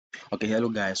Okay, hello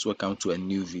guys, welcome to a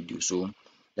new video. So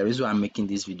the reason why I'm making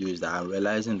this video is that I'm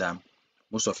realizing that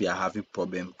most of you are having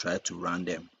problem trying to run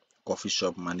the coffee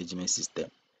shop management system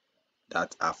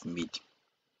that I've made.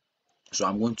 So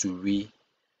I'm going to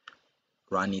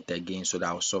run it again so that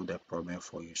I'll solve the problem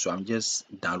for you. So I'm just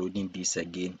downloading this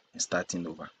again and starting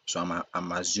over. So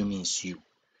I'm assuming it's you.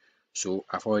 So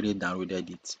I've already downloaded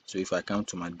it. So if I come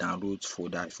to my downloads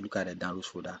folder, if you look at the downloads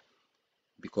folder,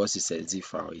 because it's a zip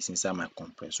file, it's inside my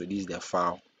compressor. So this is the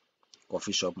file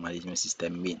coffee shop management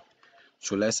system main.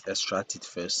 So let's extract it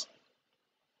first.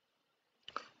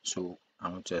 So I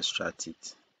want to extract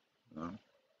it now.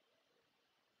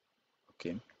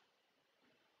 Okay,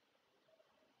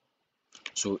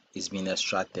 so it's been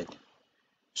extracted.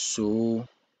 So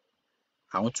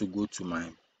I want to go to my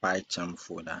Python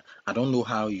folder. I don't know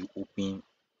how you open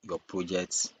your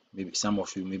projects. Maybe some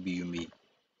of you, maybe you may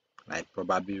like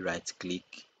probably right click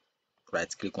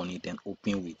on it and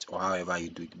open with, or however you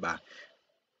do it, but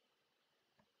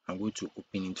I'm going to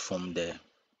open it from the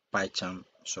Python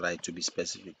so that it to be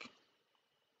specific.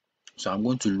 So I'm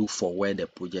going to look for where the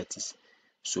project is.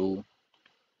 So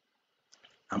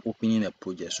I'm opening a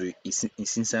project, so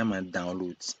it's inside my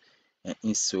downloads,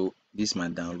 and so this is my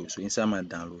download. So inside my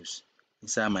downloads,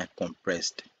 inside my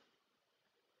compressed,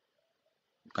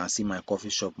 you can see my coffee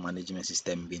shop management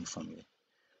system bin from here.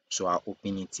 So I'll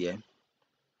open it here.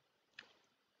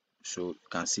 So you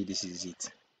can see this is it.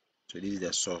 So this is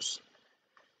the source.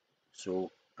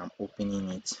 So I'm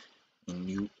opening it in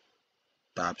new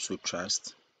tab. So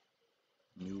trust,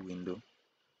 new window.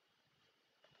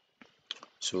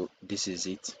 So this is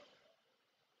it.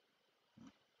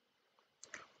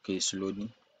 Okay, it's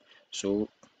loading. So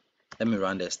let me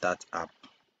run the start app.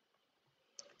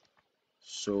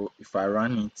 So if I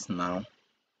run it now,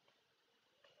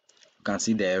 you can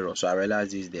see the error. So I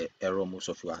realize this is the error most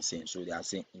of you are saying. So they are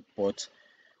saying import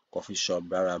coffee shop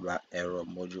blah blah blah error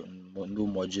module, no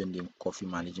module name coffee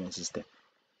management system.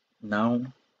 Now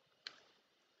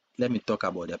let me talk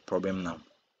about the problem now.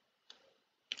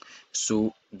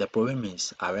 So the problem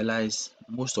is, I realize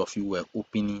most of you were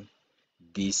opening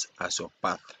this as your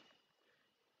path.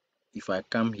 If I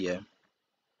come here,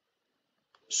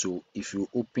 so if you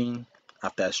open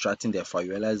after extracting the file, you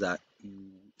realize that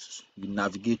you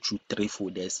navigate through 3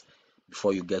 folders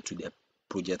before you get to the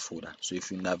project folder. So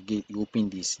if you navigate, you open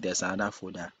this, there's another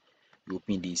folder, you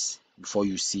open this before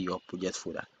you see your project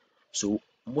folder. So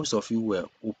most of you were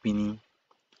opening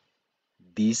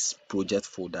this project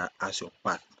folder as your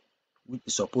path, which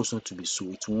is supposed not to be so.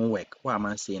 It won't work. Why am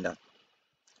I saying that?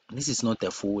 This is not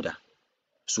a folder.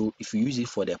 So if you use it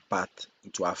for the path,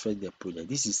 it will affect the project.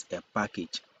 This is a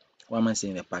package. Why am I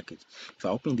saying a package? If I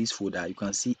open this folder, you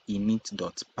can see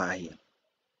init.py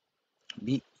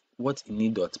here. What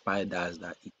init.py does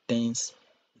that it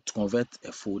converts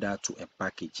a folder to a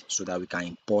package so that we can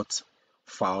import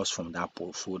files from that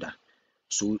folder.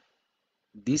 So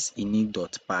this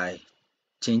init.py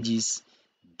changes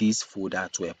this folder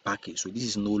to a package. So this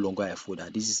is no longer a folder,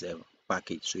 this is a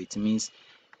package. So it means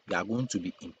we are going to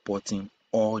be importing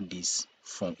all this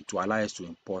from, it will allow us to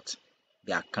import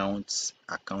the account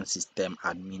system,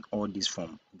 admin, all this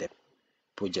from the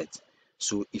project.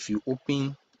 So if you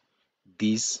open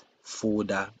this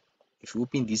folder, if you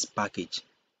open this package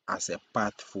as a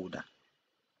path folder,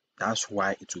 that's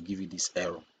why it will give you this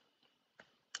error.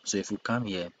 So if you come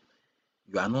here,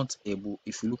 you are not able,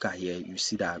 if you look at here, you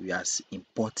see that we are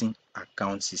importing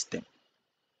account system.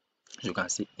 So you can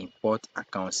say import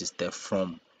account system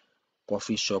from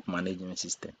coffee shop management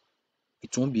system.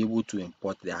 It won't be able to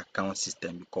import the account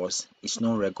system because it's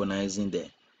not recognizing the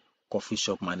coffee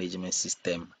shop management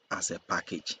system as a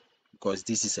package, because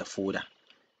this is a folder.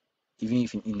 Even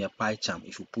if in a Python,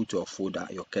 if you put your folder,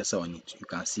 your cursor on it, you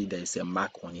can see there is a mark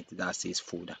on it that says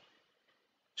folder.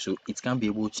 So it can't be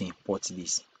able to import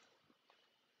this.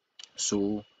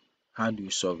 So how do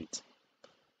you solve it?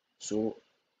 So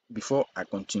before I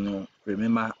continue,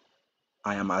 remember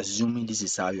I am assuming this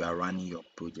is how you are running your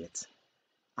project.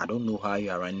 I don't know how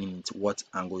you are running it, what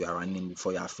angle you are running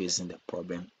before you are facing the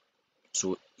problem.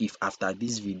 So if after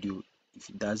this video, if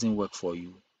it doesn't work for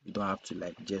you, you don't have to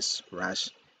like just rush,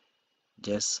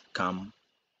 just comment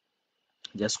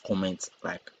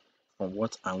like from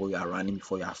what angle you are running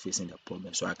before you are facing the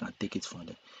problem, so I can take it from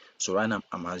there. So right now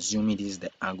I'm assuming this is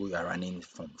the angle you are running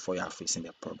from before you are facing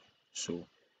the problem. So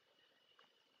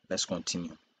let's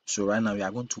continue. So right now we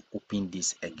are going to open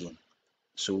this again.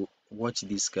 So watch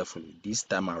this carefully. This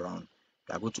time around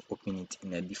we are going to open it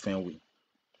in a different way.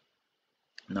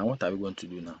 Now what are we going to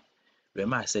do now?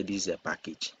 Remember I said this is a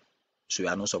package, so you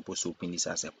are not supposed to open this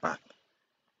as a path.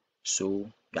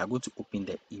 So we are going to open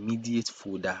the immediate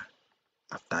folder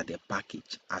after the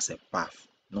package as a path,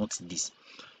 not this.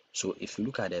 So if you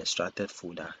look at the extracted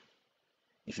folder,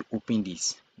 if you open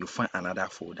this, you find another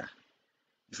folder.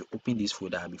 If you open this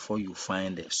folder before you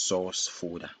find the source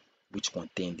folder which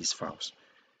contain these files.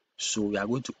 So we are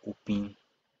going to open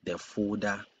the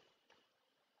folder.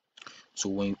 So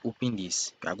when you open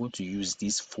this, you are going to use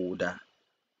this folder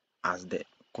as the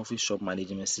coffee shop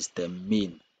management system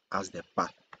main as the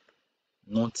path,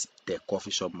 not the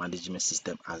coffee shop management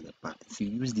system as the path. If you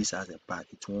use this as a path,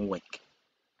 it won't work.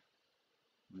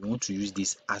 We want to use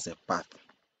this as a path.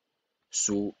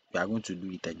 So we are going to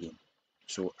do it again.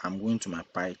 So I'm going to my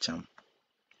PyCharm.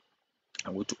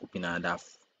 I'm going to open another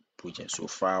project. So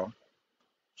file,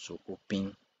 so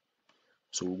open.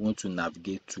 So we want to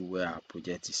navigate to where our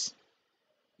project is.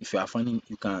 If you are finding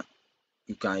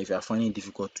if you are finding it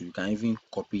difficult to, you can even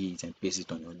copy it and paste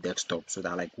it on your desktop, so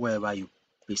that like wherever you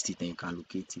paste it, then you can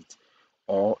locate it.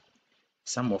 Or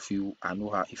some of you, I know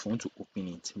how, if you want to open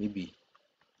it, maybe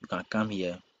you can come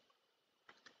here,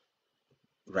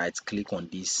 right click on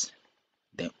this,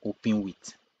 then open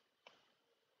with.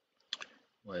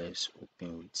 Where is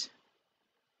open with?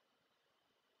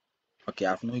 Okay,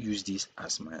 I've not used this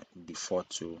as my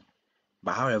default, so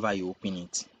but however you open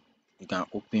it, you can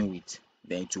open with,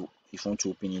 then to, if you want to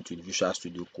open it with Visual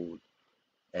Studio Code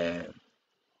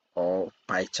or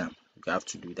PyCharm, you have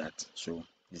to do that. So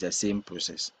it's the same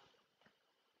process.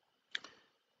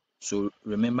 So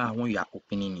remember, when you are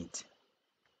opening it,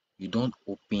 you don't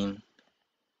open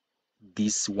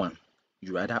this one,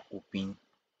 you rather open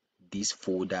this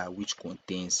folder which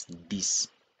contains this.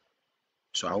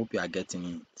 So I hope you are getting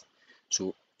it.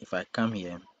 So if I come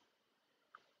here,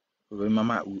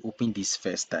 remember we opened this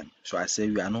first time. So I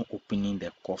said we are not opening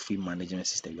the coffee management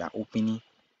system, we are opening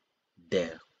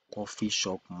the coffee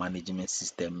shop management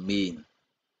system main,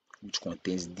 which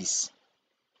contains this.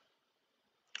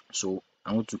 So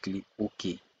I want to click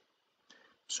OK.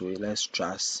 So let's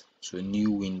trust. So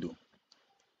new window.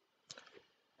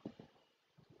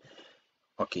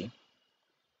 Okay.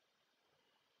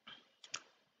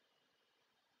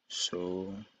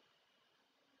 So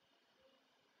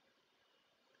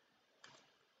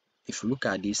if you look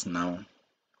at this now,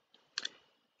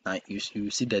 you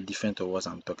see the difference of what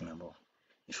I'm talking about.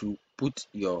 If you put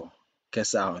your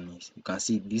cursor on it, you can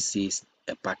see this says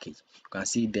a package. You can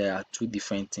see there are two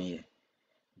different things here.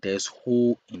 There's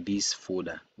hole in this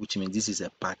folder, which means this is a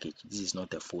package, this is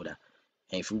not a folder.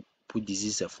 And if you put this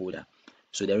is a folder,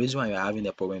 so the reason why you're having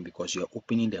the problem because you're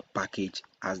opening the package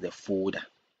as the folder.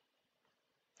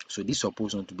 So this is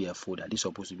supposed not to be a folder, this is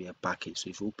supposed to be a package. So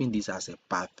if you open this as a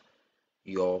path,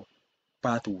 your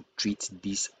path will treat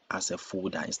this as a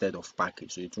folder instead of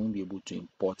package, so it won't be able to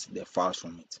import the files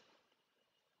from it.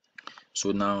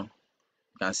 So now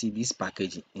you can see this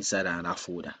package inside another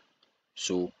folder.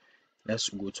 So let's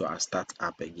go to our start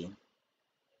app again.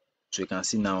 So you can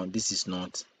see now this is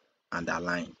not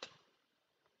underlined.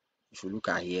 If you look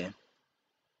at here,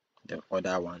 the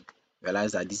other one,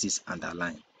 realize that this is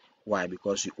underlined. Why?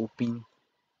 Because you open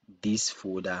this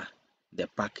folder, the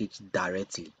package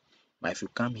directly. But if you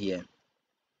come here,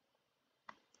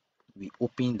 we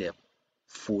open the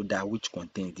folder which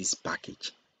contains this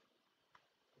package.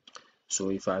 So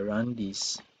if I run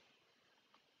this,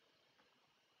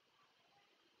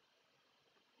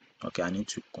 okay, I need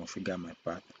to configure my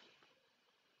path.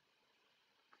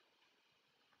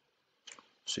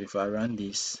 So if I run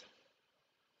this,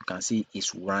 you can see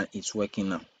it's working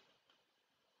now.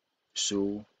 So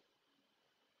you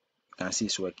can see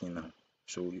it's working now.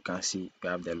 So you can see you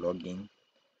have the login.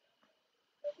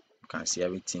 You can see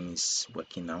everything is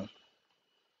working now.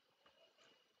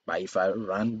 But if I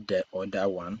run the other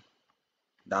one,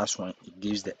 that's when it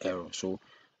gives the error. So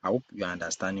I hope you are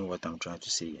understanding what I'm trying to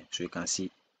say here. So you can see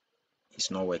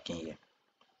it's not working here,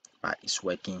 but it's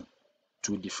working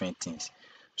two different things.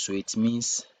 So it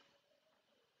means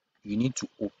you need to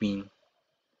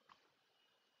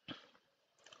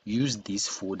use this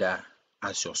folder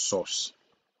as your source,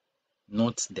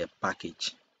 not the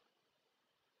package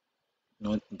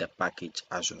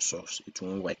as your source. It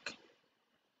won't work.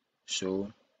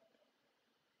 So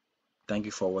thank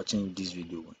you for watching this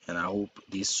video, and I hope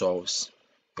this solves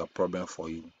your problem for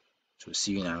you. So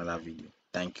see you in another video.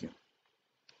 Thank you.